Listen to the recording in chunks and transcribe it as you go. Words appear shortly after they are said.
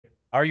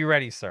Are you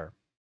ready, sir?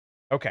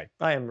 Okay,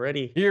 I am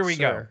ready, here we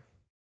go. sir.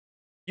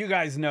 You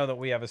guys know that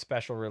we have a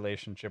special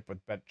relationship with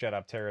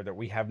Jetoptera that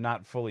we have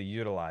not fully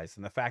utilized,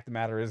 and the fact of the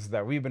matter is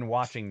that we've been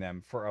watching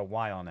them for a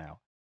while now,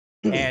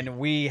 and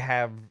we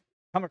have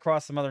come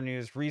across some other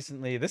news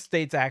recently. This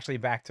dates actually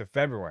back to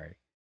February.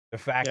 The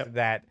fact Yep.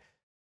 that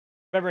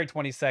February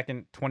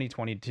 22nd,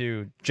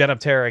 2022,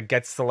 Jetoptera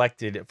gets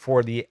selected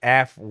for the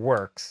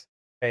AFWERX,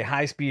 a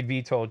high-speed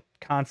VTOL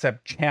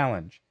concept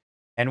challenge.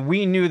 And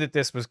we knew that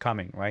this was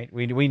coming, right?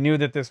 We knew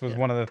that this was Yeah.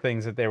 one of the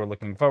things that they were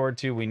looking forward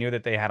to. We knew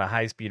that they had a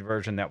high-speed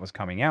version that was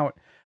coming out.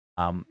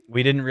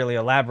 We didn't really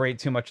elaborate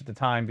too much at the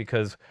time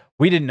because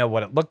we didn't know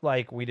what it looked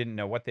like. We didn't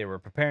know what they were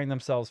preparing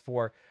themselves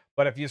for.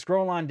 But if you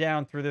scroll on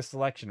down through this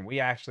selection, we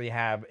actually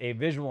have a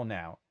visual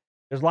now.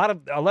 There's a lot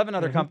of 11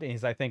 other Mhm.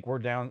 companies I think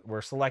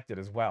were selected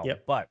as well,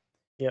 Yep. but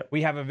Yep.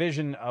 we have a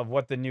vision of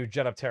what the new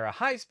Jetoptera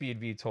high-speed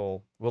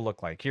VTOL will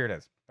look like. Here it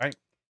is, right?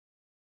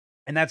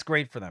 And that's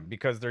great for them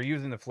because they're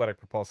using the Floetic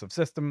propulsive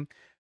system.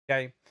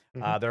 Okay,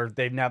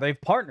 Mhm.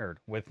 they've partnered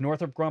with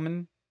Northrop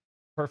Grumman.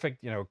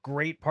 Perfect,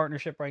 great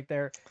partnership right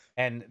there,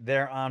 and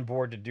they're on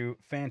board to do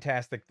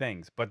fantastic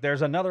things. But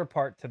there's another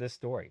part to this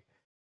story,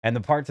 and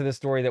the part to this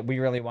story that we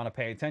really want to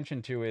pay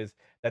attention to is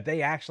that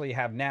they actually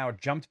have now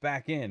jumped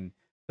back in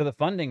to the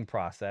funding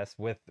process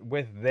with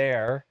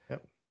their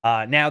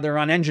Yep. now they're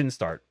on engine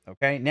start.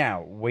 Okay.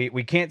 Now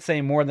we can't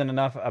say more than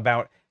enough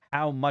about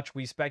how much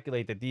we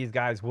speculate that these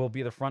guys will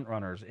be the front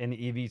runners in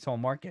the eVTOL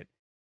market.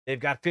 They've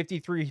got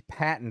 53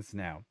 patents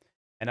now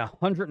and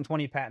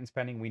 120 patents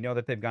pending. We know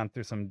that they've gone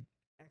through some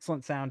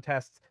excellent sound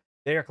tests.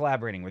 They are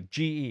collaborating with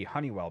GE,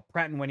 Honeywell,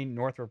 Pratt and Whitney,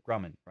 Northrop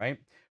Grumman, right?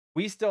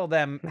 We still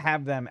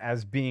have them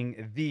as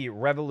being the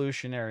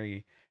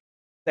revolutionary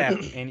step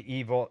in the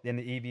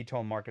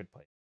eVTOL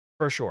marketplace.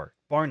 For sure,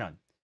 bar none.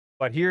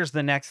 But here's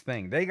the next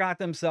thing. They got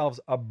themselves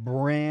a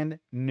brand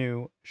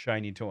new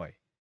shiny toy.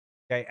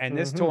 Okay. And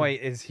this Mhm. toy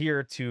is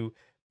here to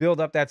build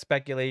up that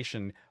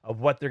speculation of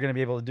what they're going to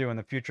be able to do in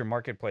the future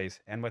marketplace.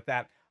 And with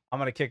that, I'm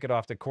going to kick it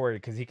off to Corey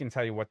because he can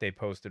tell you what they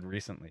posted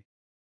recently.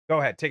 Go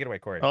ahead. Take it away,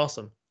 Corey.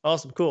 Awesome.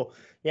 Awesome. Cool.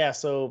 Yeah.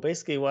 So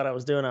basically, what I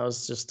was doing, I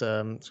was just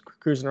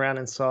cruising around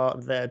and saw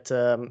that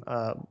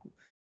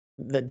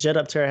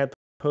Jetoptera had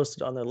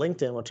posted on their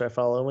LinkedIn, which I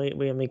follow, and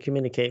we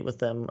communicate with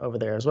them over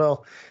there as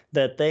well.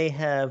 That they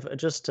have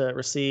just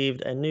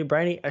received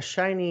a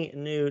shiny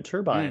new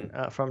turbine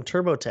Mm. from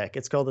Turbotech.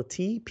 It's called the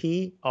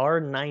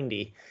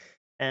TPR90.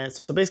 And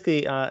so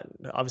basically,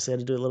 obviously, I had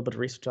to do a little bit of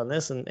research on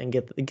this and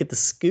get the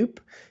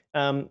scoop.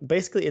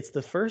 Basically, it's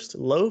the first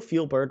low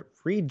fuel burn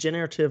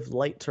regenerative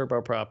light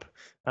turboprop.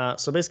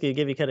 So basically, to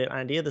give you kind of an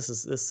idea,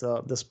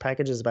 this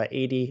package is about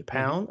 80 Hmm.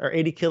 pound or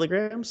 80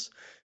 kilograms.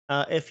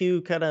 If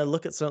you kind of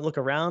look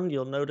around,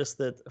 you'll notice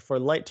that for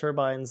light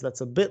turbines, that's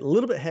a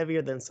little bit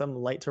heavier than some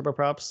light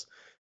turboprops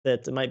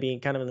that might be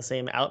kind of in the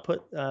same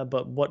output.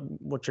 But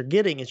what you're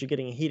getting is you're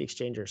getting a heat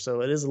exchanger,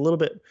 so it is a little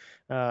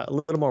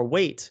more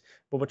weight,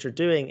 but what you're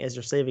doing is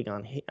you're saving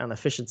on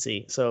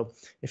efficiency. So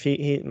if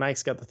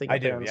Mike's got the thing I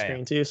up there do. on the Yeah. Yeah.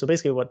 screen too. So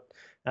basically,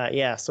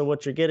 so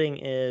what you're getting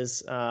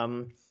is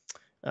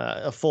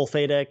a full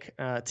FADEC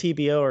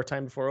TBO or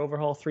time before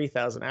overhaul,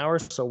 3,000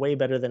 hours. So way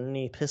better than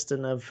any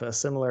piston of a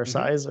similar Hmm.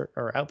 size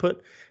or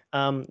output.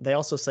 They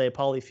also say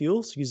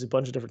polyfuel, so use a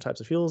bunch of different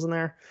types of fuels in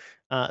there.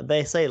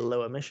 They say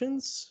low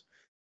emissions.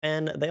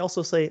 And they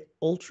also say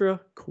ultra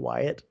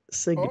quiet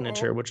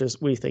signature, Uh-oh. which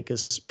we think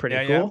is pretty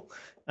Yeah. Yeah. cool.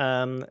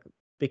 Um,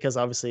 because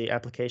obviously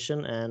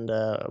application, and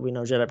we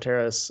know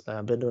Jetoptera has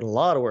been doing a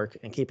lot of work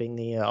in keeping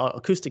the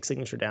acoustic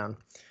signature down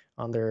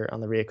on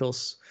the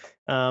vehicles.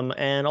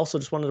 And also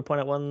just wanted to point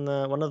out one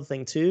other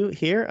thing too.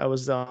 Here I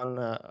was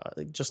on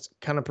just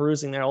kind of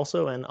perusing there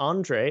also, and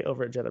Andre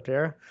over at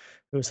Jetoptera,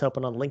 who's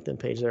helping on the LinkedIn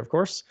page there, of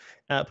course,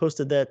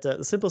 posted that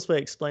the simplest way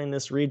to explain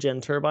this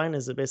regen turbine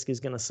is it basically is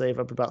going to save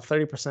up about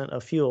 30%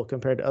 of fuel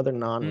compared to other Mm.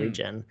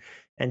 non-regen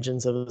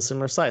engines of a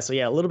similar size. So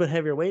yeah, a little bit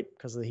heavier weight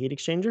because of the heat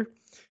exchanger,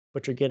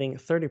 but you're getting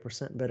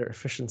 30% better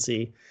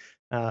efficiency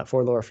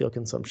for lower fuel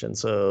consumption.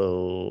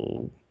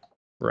 So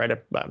right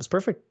up, that was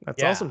perfect.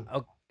 That's Yeah. awesome.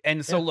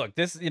 And so Yeah. look,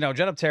 this,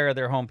 Jetoptera,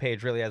 their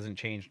homepage really hasn't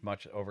changed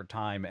much over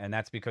time, and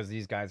that's because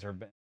these guys have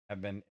been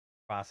in the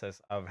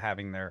process of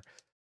having their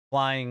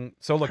flying.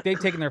 So look, they've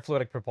taken their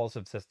fluidic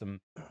propulsive system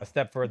a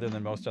step further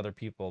than most other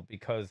people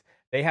because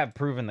they have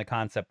proven the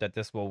concept that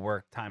this will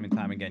work time and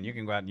time again. You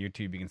can go out on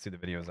YouTube, you can see the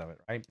videos of it,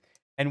 right?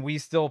 And we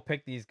still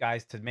pick these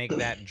guys to make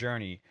that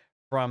journey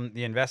from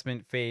the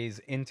investment phase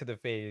into the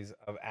phase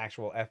of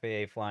actual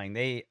FAA flying.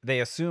 They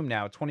assume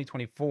now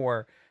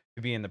 2024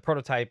 to be in the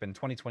prototype and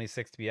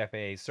 2026 to be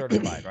FAA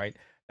certified, right?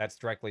 That's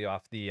directly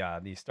off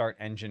the start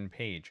engine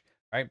page,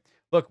 right?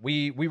 Look,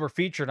 we were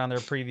featured on their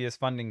previous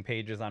funding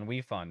pages on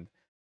WeFund,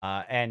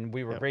 and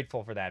we were Yep.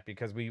 grateful for that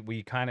because we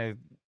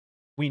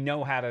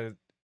know how to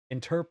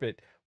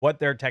interpret what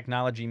their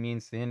technology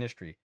means to the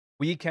industry.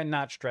 We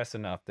cannot stress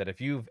enough that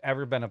if you've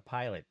ever been a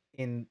pilot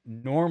in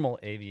normal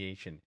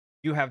aviation,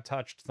 you have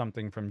touched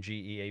something from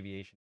GE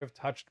Aviation. You've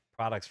touched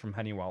products from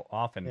Honeywell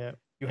often. Yeah.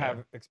 You Yeah.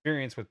 have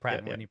experience with Pratt Yeah.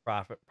 and Yeah.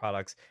 Whitney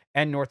products,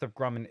 and Northrop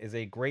Grumman is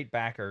a great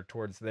backer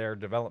towards their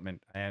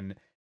development. And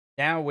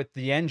now with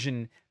the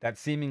engine that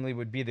seemingly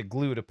would be the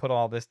glue to put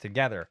all this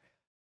together,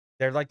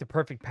 they're like the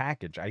perfect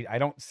package. I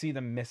don't see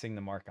them missing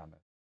the mark on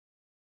this.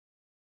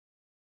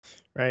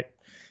 Right.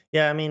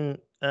 Yeah, I mean,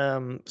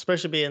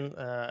 especially being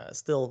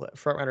still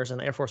front runners in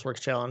the Air Force Works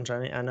Challenge,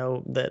 I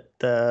know that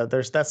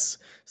that's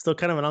still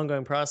kind of an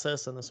ongoing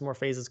process, and there's some more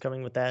phases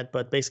coming with that.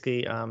 But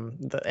basically,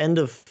 the end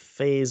of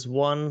phase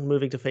one,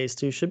 moving to phase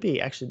two, should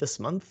be actually this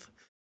month.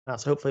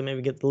 So hopefully,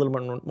 maybe get a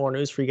little more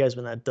news for you guys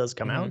when that does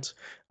come Mhm.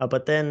 out.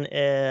 But then,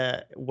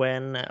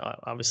 when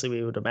obviously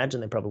we would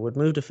imagine they probably would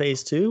move to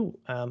phase two,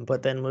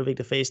 but then moving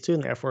to phase two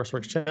in the Air Force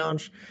Works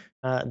Challenge,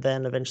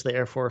 then eventually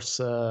Air Force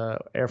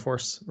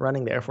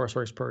running the Air Force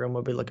Works program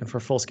will be looking for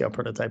full scale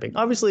prototyping,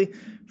 obviously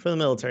for the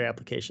military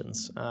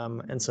applications.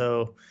 And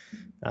so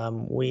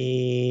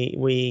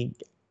we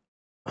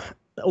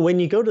when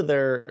you go to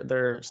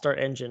their start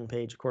engine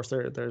page, of course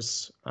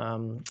there's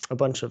a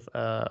bunch of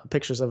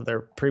pictures of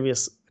their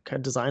previous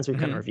designs we've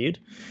kind of Mhm. reviewed,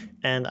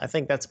 and I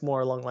think that's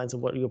more along the lines of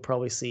what you'll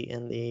probably see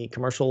in the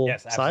commercial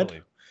Yes, side,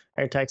 absolutely.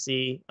 air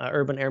taxi,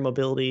 urban air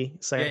mobility Yeah, yeah,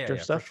 sector yeah,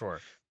 for stuff.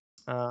 sure.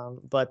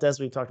 But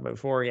as we've talked about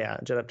before, yeah,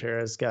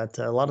 Jetoptera's got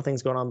a lot of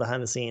things going on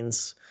behind the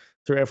scenes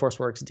through Air Force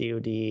Works,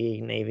 DoD,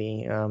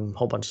 Navy,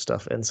 whole bunch of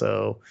stuff, and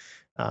so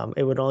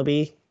it would only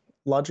be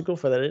logical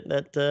for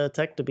that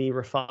tech to be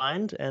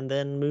refined and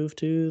then move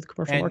to the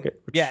commercial And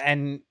market, yeah, which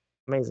and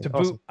amazing, to boot,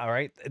 awesome. all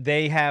right,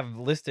 they have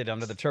listed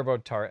under the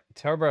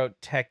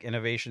Turbotech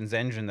Innovations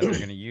engine that they're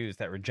going to use,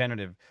 that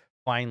regenerative,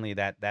 finally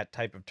that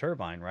type of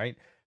turbine, right?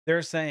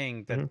 They're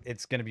saying that Hmm.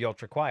 it's going to be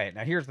ultra quiet.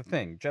 Now, here's the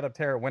thing: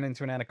 Jetoptera went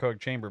into an anechoic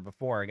chamber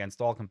before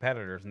against all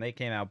competitors, and they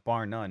came out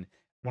bar none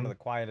one of Hmm. the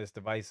quietest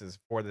devices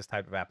for this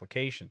type of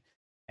application.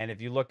 And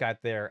if you look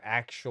at their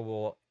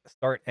actual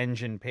start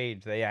engine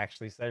page, they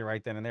actually say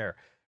right then and there,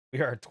 we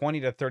are 20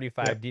 to Yeah.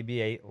 35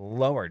 dBA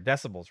lower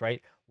decibels,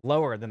 right?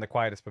 Lower than the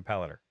quietest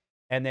propeller,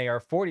 and they are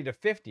 40 to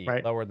 50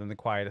 Right. lower than the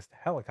quietest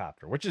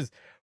helicopter, which is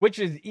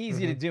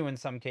easy to Hmm. do in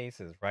some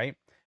cases, right?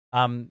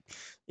 Um,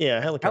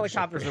 Yeah, helicopters are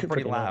Helicopters are pretty,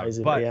 pretty pretty loud,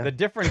 noisy, but but yeah. the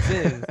difference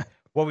is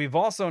what we've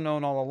also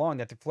known all along,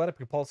 that the Fletic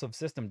propulsive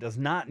system does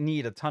not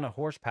need a ton of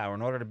horsepower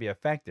in order to be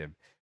effective.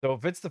 So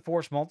if it's the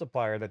force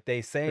multiplier that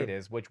they say it True.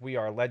 is, which we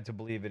are led to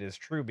believe it is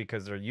true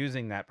because they're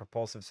using that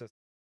propulsive system,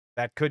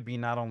 that could be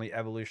not only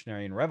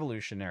evolutionary and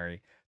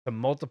revolutionary to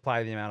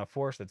multiply the amount of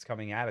force that's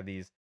coming out of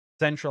these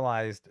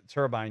centralized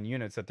turbine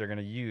units that they're going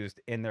to use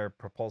in their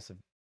propulsive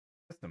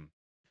system.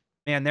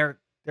 Man, they're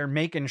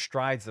making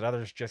strides that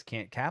others just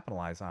can't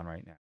capitalize on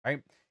right now,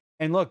 right?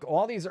 And look,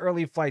 all these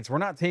early flights, we're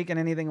not taking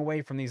anything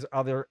away from these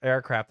other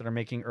aircraft that are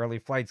making early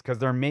flights because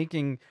they're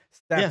making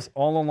Yeah. steps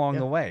all along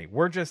Yeah. the way.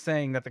 We're just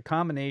saying that the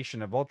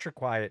combination of ultra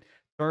quiet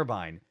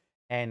turbine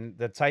and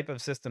the type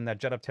of system that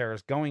Jetoptera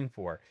is going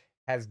for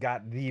has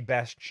got the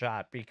best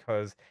shot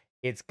because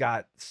it's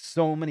got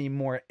so many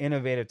more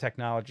innovative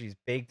technologies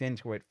baked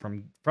into it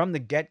from the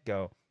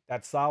get-go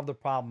that solve the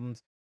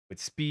problems with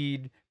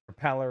speed,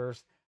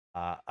 propellers,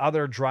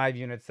 other drive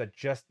units that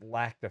just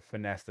lack the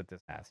finesse that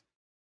this has.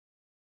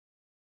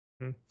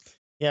 Mhm.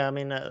 Yeah, I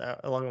mean,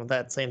 along with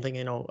that same thing,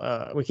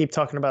 we keep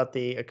talking about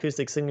the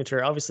acoustic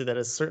signature. Obviously, that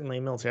is certainly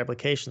military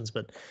applications.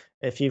 But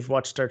if you've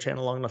watched our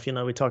channel long enough,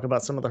 we talk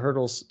about some of the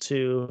hurdles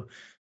to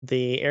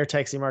the air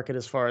taxi market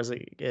as far as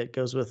it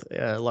goes with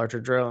larger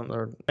drone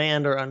or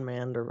manned or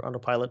unmanned or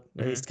autopilot.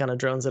 These Mhm. kind of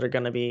drones that are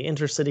going to be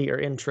intercity or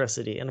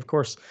intracity. And of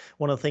course,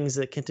 one of the things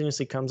that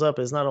continuously comes up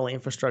is not only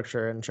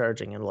infrastructure and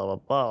charging and blah blah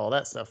blah, all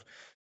that stuff,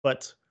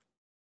 but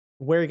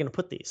where are you going to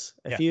put these?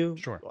 If Yeah, you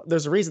sure.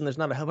 There's a reason there's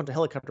not a whole bunch of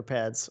helicopter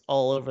pads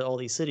all over all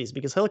these cities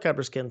because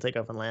helicopters can take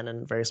off and land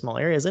in very small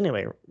areas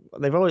anyway.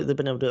 They've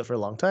been able to do it for a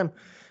long time,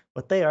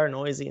 but they are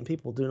noisy and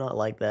people do not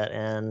like that,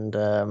 and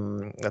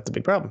that's a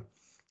big problem.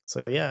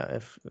 So yeah,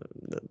 if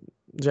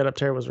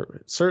Jetoptera was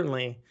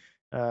certainly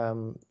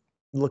um,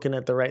 looking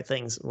at the right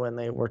things when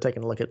they were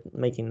taking a look at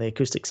making the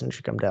acoustic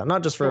signature come down,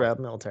 not just for Sure.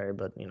 military,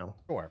 but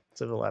Sure.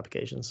 civil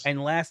applications.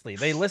 And lastly,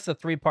 they list a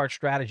three-part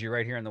strategy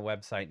right here on the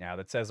website now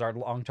that says our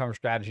long-term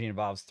strategy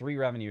involves three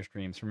revenue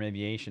streams from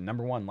aviation.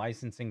 Number one,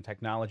 licensing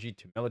technology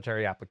to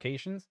military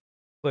applications,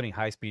 including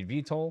high-speed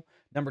VTOL.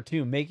 Number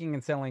two, making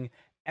and selling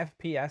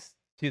FPS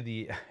to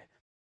the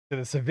to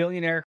the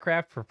civilian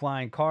aircraft for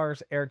flying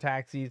cars, air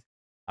taxis,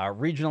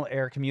 regional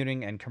air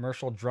commuting, and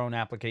commercial drone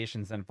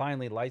applications. And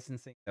finally,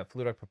 licensing the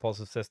fluidic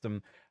propulsive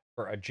system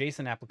for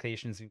adjacent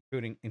applications,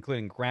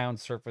 including ground,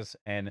 surface,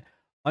 and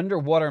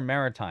underwater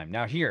maritime.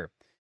 Now, here,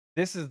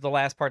 this is the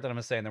last part that I'm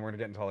going to say, and then we're going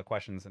to get into all the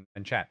questions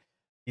and chat.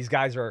 These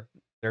guys are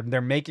they're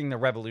making the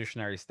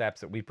revolutionary steps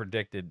that we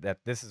predicted, that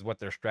this is what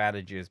their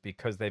strategy is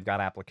because they've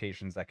got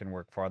applications that can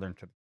work farther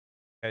into the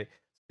okay.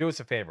 Do us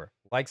a favor,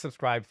 like,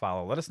 subscribe,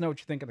 follow. Let us know what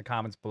you think in the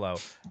comments below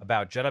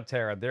about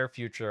Jetoptera, their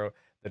future,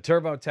 the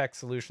Turbotech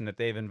solution that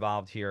they've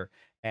involved here,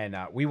 and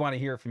we want to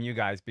hear from you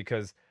guys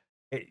because,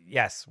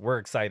 yes, we're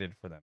excited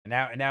for them.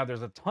 And now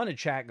there's a ton of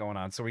chat going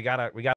on, so we gotta